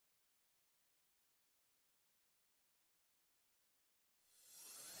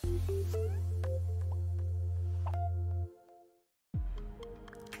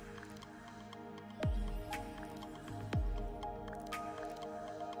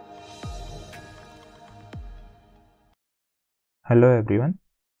Hello everyone.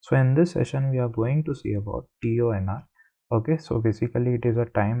 So in this session we are going to see about TONR. Okay, so basically it is a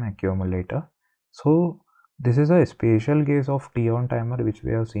time accumulator. So this is a special case of T-on timer which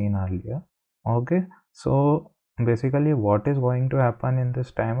we have seen earlier. Okay, so basically what is going to happen in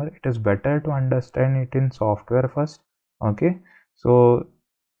this timer, it is better to understand it in software first. Okay, so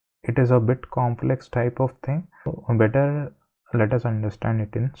it is a bit complex type of thing, so better let us understand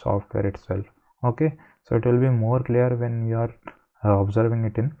it in software itself. Okay, so it will be more clear when you are observing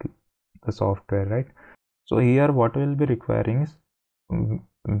it in the software, right? So here what we'll be requiring is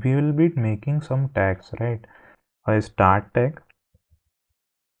we will be making some tags, right? A start tag,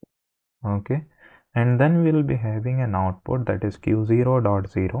 okay, and then we'll be having an output that is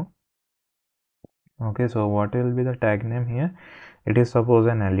q0.0. Okay, so what will be the tag name here? It is suppose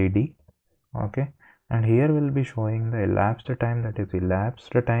an LED. Okay, and here we'll be showing the elapsed time, that is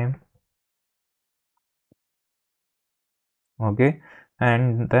elapsed time. Okay,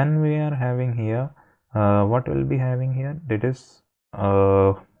 and then we are having here what will be having here, that is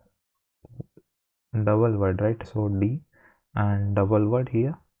double word, right? So D and double word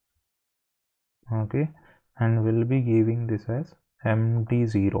here. Okay, and we'll be giving this as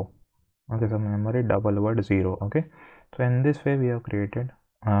MD0. Okay, so memory double word 0. Okay, so in this way we have created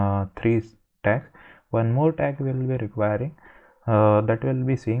 3 tags. One more tag will be requiring, that will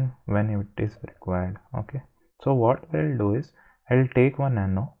be seeing when it is required. Okay, so what I'll do is I'll take one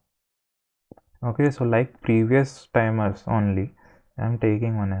nano. Okay, so like previous timers only, I'm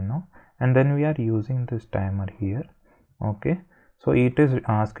taking one nano, and then we are using this timer here. Okay, so it is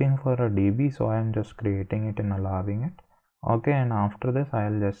asking for a dB, so I am just creating it and allowing it. Okay, and after this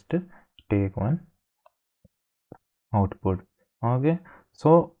I'll just take one output. Okay,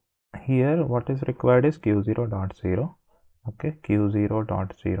 so here what is required is q0.0. okay,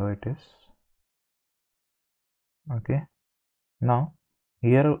 q0.0 it is. Okay, now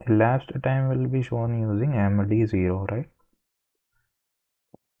here elapsed time will be shown using MD0, right?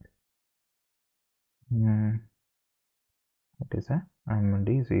 It is a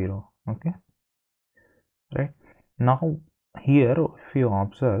MD0. Okay, right? Now here if you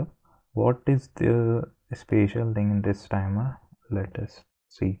observe what is the special thing in this timer, let us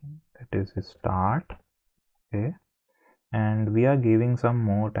see. That is start. Okay, and we are giving some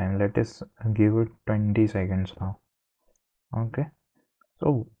more time. Let us give it 20 seconds now. Okay,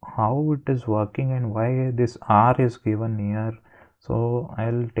 so how it is working and why this R is given here, so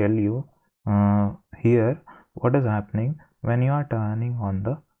I'll tell you here what is happening when you are turning on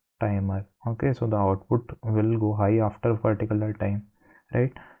the timer. Okay, so the output will go high after a particular time,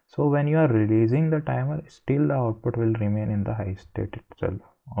 right? So when you are releasing the timer, still the output will remain in the high state itself.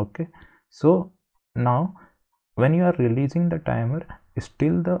 Okay, so now when you are releasing the timer,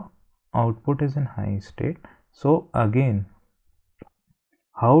 still the output is in high state. So again,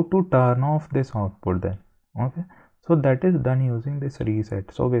 how to turn off this output then? Okay, so that is done using this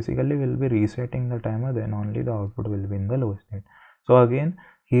reset. So basically we'll be resetting the timer, then only the output will be in the low state. So again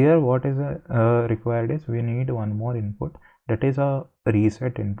here what is required is we need one more input, that is a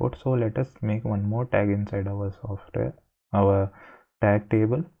reset input. So let us make one more tag inside our software, our tag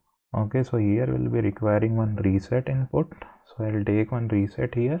table. Okay, so here we'll be requiring one reset input. So I'll take one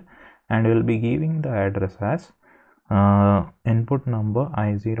reset here and we'll be giving the address as input number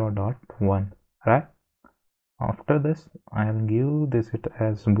i0.1, right? After this I'll give this it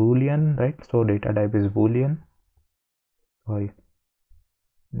as boolean, right? So data type is boolean, right?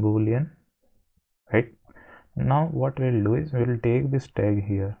 Now what we'll do is we'll take this tag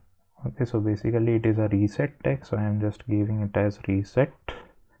here. Okay, so basically it is a reset tag, so I am just giving it as reset,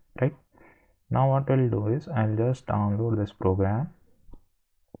 right? Now what we'll do is I'll just download this program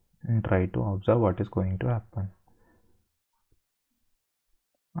and try to observe what is going to happen.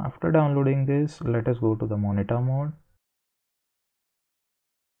 After downloading this, let us go to the monitor mode.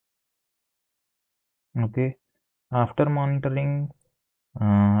 Okay, after monitoring,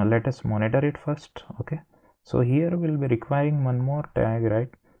 let us monitor it first. Okay, so here we'll be requiring one more tag, right?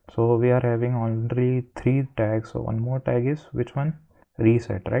 So we are having only 3 tags, so one more tag is which one?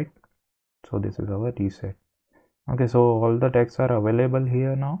 Reset, right? So this is our reset. Okay, so all the tags are available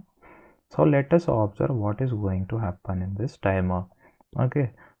here now. So let us observe what is going to happen in this timer.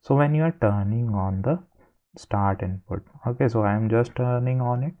 Okay, so when you are turning on the start input, okay, so I am just turning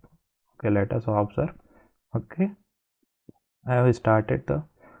on it. Okay, let us observe. Okay, I have started the,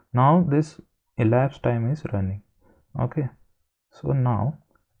 now this elapsed time is running. Okay, so now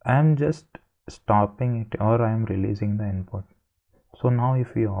I am just stopping it or I am releasing the input. So now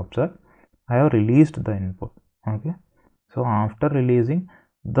if you observe, I have released the input. Okay, so after releasing,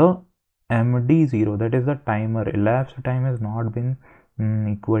 the MD0, that is the timer, elapsed time has not been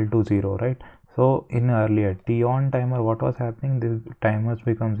equal to 0, right? So in earlier TON timer, what was happening, this timers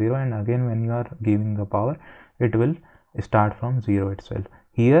become 0, and again when you are giving the power, it will start from 0 itself.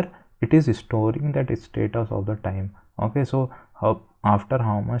 Here it is storing that status of the time. Okay, so after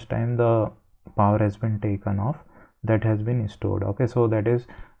how much time the power has been taken off, that has been stored. Okay, so that is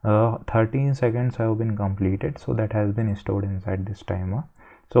 13 seconds have been completed, so that has been stored inside this timer.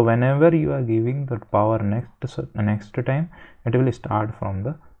 So whenever you are giving the power next time, it will start from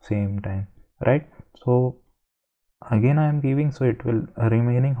the same time, right? So again I am giving, so it will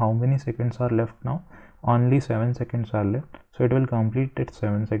remaining how many seconds are left now? Only 7 seconds are left, so it will complete its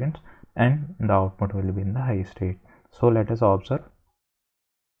 7 seconds and the output will be in the high state. So let us observe.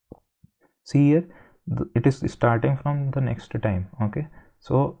 See here, it is starting from the next time. Okay,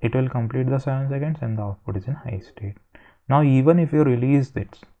 so it will complete the 7 seconds and the output is in high state. Now even if you release this,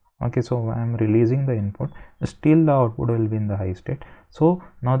 okay, so I am releasing the input, still the output will be in the high state. So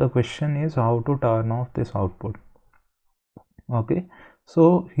now the question is how to turn off this output. Okay,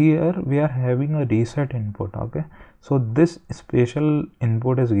 so here we are having a reset input. Okay, so this special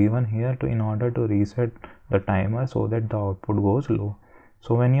input is given here to in order to reset the timer so that the output goes low.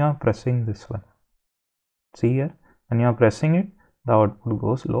 So when you are pressing this one, see here, when you are pressing it, the output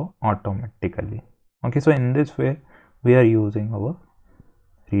goes low automatically. Okay, so in this way we are using our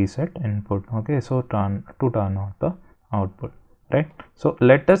reset input. Okay, so turn off the output, right? So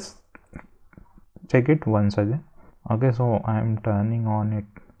let us check it once again. Okay, so I am turning on it.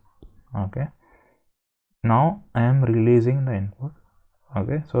 Okay, now I am releasing the input.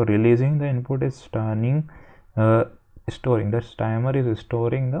 Okay, so releasing the input is storing, this timer is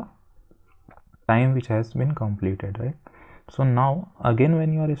storing the time which has been completed, right? So now again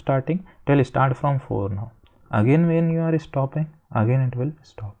when you are starting, it will start from 4 now. Again when you are stopping, again it will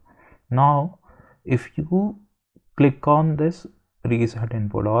stop. Now if you click on this reset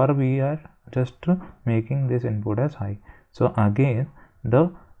input, or we are just making this input as high, so again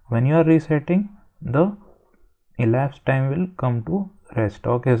the when you are resetting, the elapsed time will come to rest.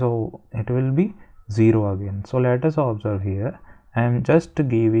 Okay, so it will be 0 again. So let us observe here, I am just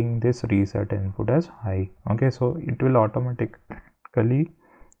giving this reset input as high. Okay, so it will automatically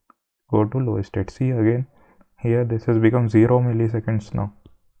go to low state. See again here, this has become 0 milliseconds now.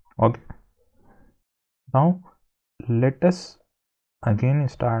 Okay, now let us again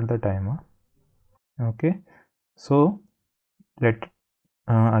start the timer. Okay, so let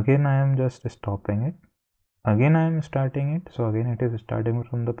again I am just stopping it, again I am starting it, so again it is starting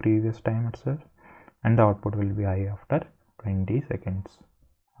from the previous time itself, and the output will be high after 20 seconds.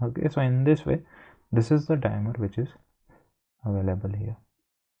 Okay, so in this way, this is the timer which is available here.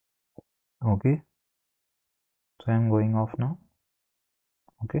 Okay, so I am going off now.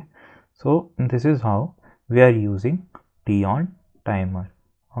 Okay, so this is how we are using TON timer.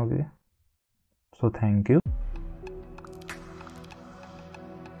 Okay, so thank you.